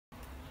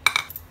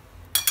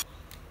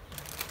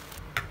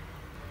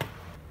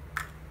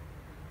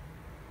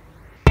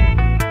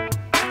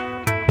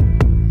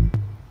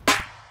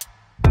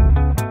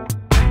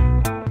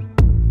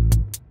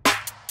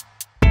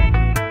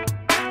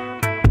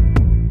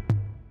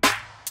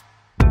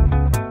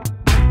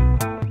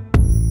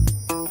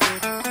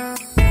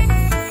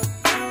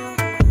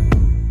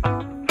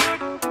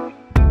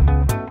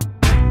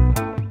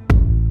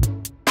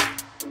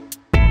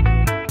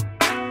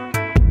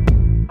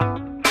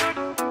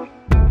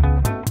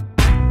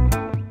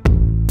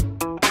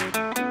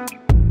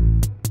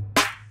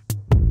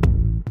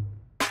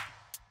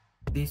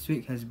This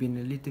week has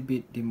been a little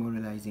bit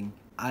demoralizing.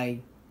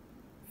 I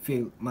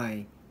failed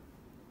my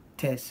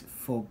test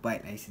for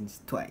bike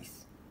license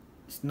twice.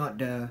 It's not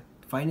the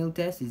final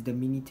test, it's the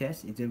mini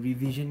test. It's a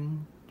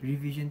revision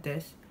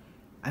test.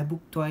 I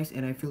booked twice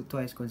and I failed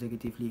twice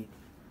consecutively.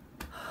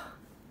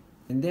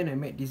 And then I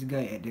met this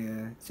guy at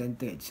the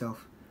center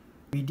itself.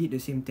 We did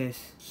the same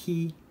test.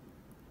 He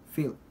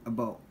failed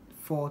about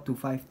 4 to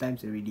 5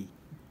 times already.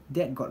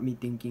 That got me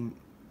thinking,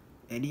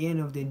 at the end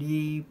of the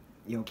day,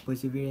 your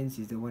perseverance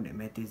is the one that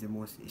matters the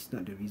most. It's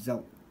not the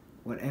result.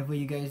 Whatever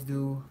you guys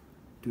do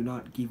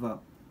not give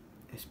up.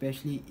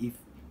 Especially if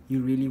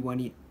you really want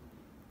it,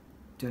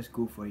 just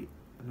go for it.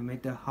 No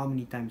matter how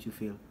many times you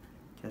fail,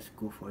 just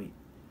go for it.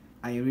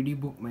 I already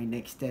booked my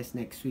next test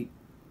next week.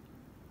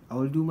 I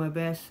will do my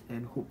best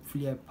and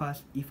hopefully I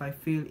pass. If I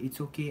fail,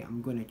 it's okay.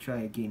 I'm gonna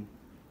try again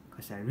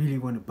because I really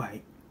want to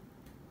bike.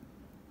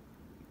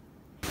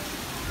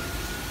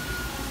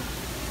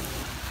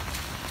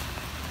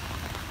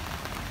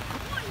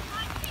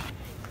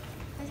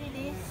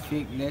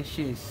 Fake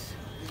lashes.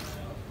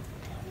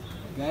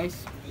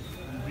 Guys,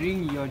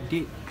 bring your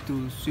date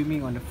to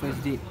swimming on the first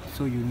date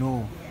so you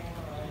know.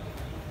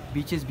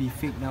 Bitches be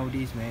fake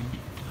nowadays, man.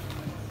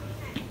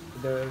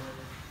 The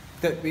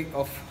third week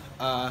of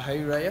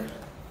Hari Raya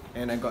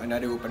and I got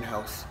another open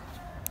house.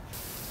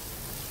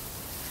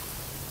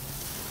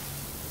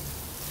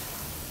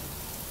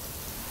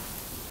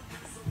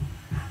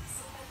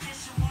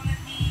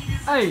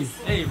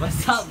 Hey,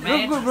 what's up,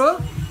 man? Good, bro.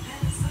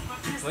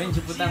 Going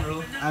jemputan,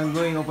 bro. I'm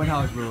going open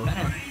house, bro.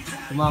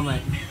 Rumah Ahmad.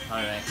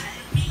 Alright.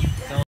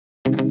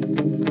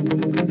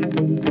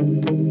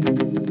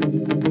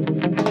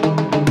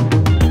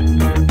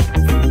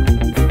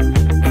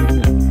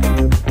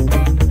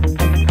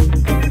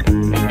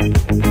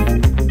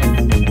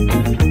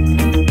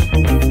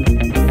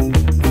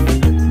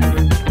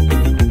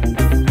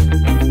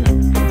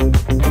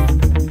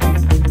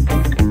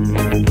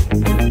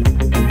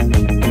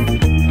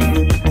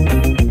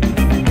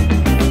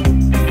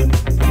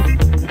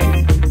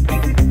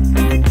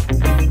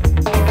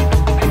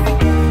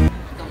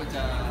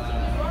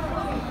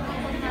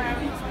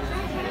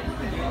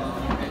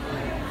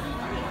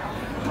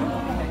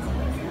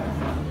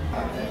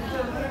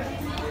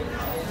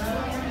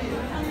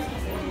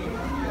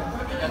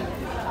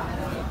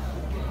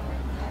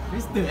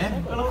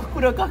 Kalau aku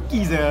dah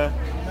kaki je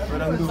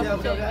orang tu.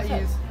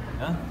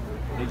 Ha?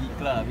 Lagi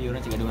kelab habis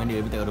orang cakap dengan dia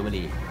tapi tak kau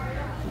balik.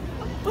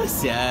 Apa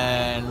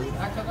sial?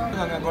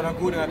 Tengah dengan kawan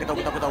aku dengan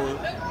ketawa-ketawa.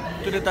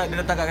 Tu dia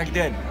datang kat kita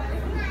kan.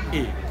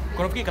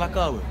 Korang fikir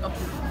kelakar apa?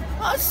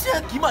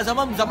 Asyik kimak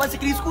zaman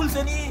secondary school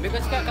saya ni. Dia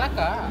kau cakap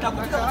kelakar?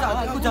 Aku cakap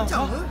aku jam.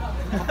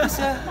 Apa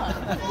sial?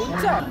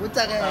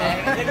 Buncang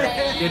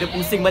Dia ada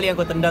pusing balik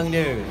kau tendang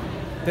dia.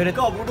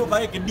 Kau bodoh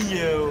pakai kedi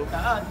je.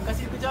 Tak,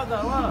 kasih aku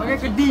jaga awak.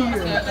 Pakai kedi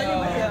je.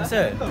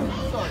 Asal?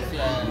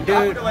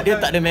 Dia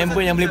tak ada member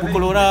yang boleh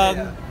pukul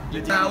orang.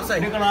 Dia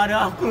kalau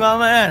ada aku dengan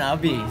Ahmad kan,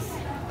 habis.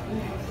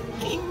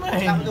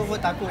 Tak tu pun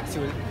takut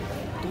Syul.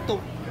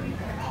 Tutup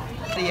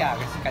Ria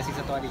kasih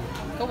satu hari.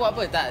 Kau buat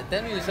apa? Tak,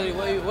 tell me sorry,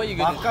 what you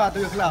gonna do? Bakar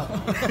tu kelab.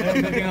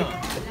 Tengok.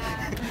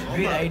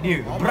 Great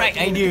idea. Bright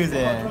idea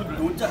saya.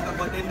 Lojak kat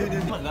bartender dia.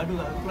 Mak gaduh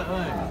kat kelab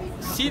kan.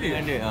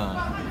 Serius dia.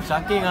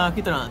 Syakir dengan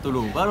kita nak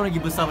tolong. Baru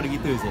lagi besar pada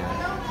kita saya.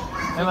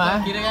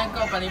 Memang kira kan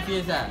kau paling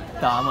fierce lah.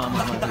 Tak, amat.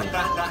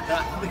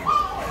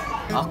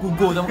 Aku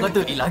go sama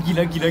kata, lagi.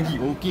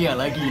 Okey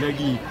lah, lagi.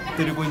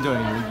 Kita dia pun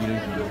join lagi.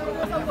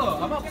 Apa?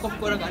 Apa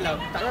pukul orang kat dalam?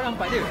 Tak ada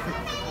nampak dia.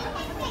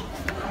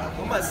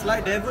 Nampak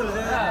slide devil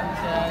saya.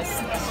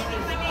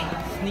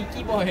 Sneaky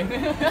boy.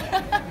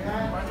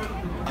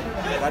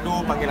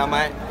 Gaduh panggil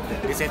Ahmad.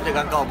 Dia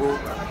settlekan kau, bro.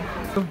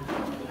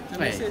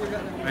 Right,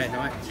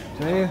 Ahmad.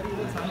 Saya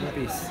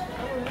peace.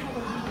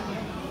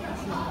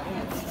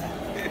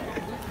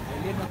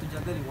 Alien want to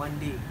juggle in one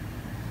day.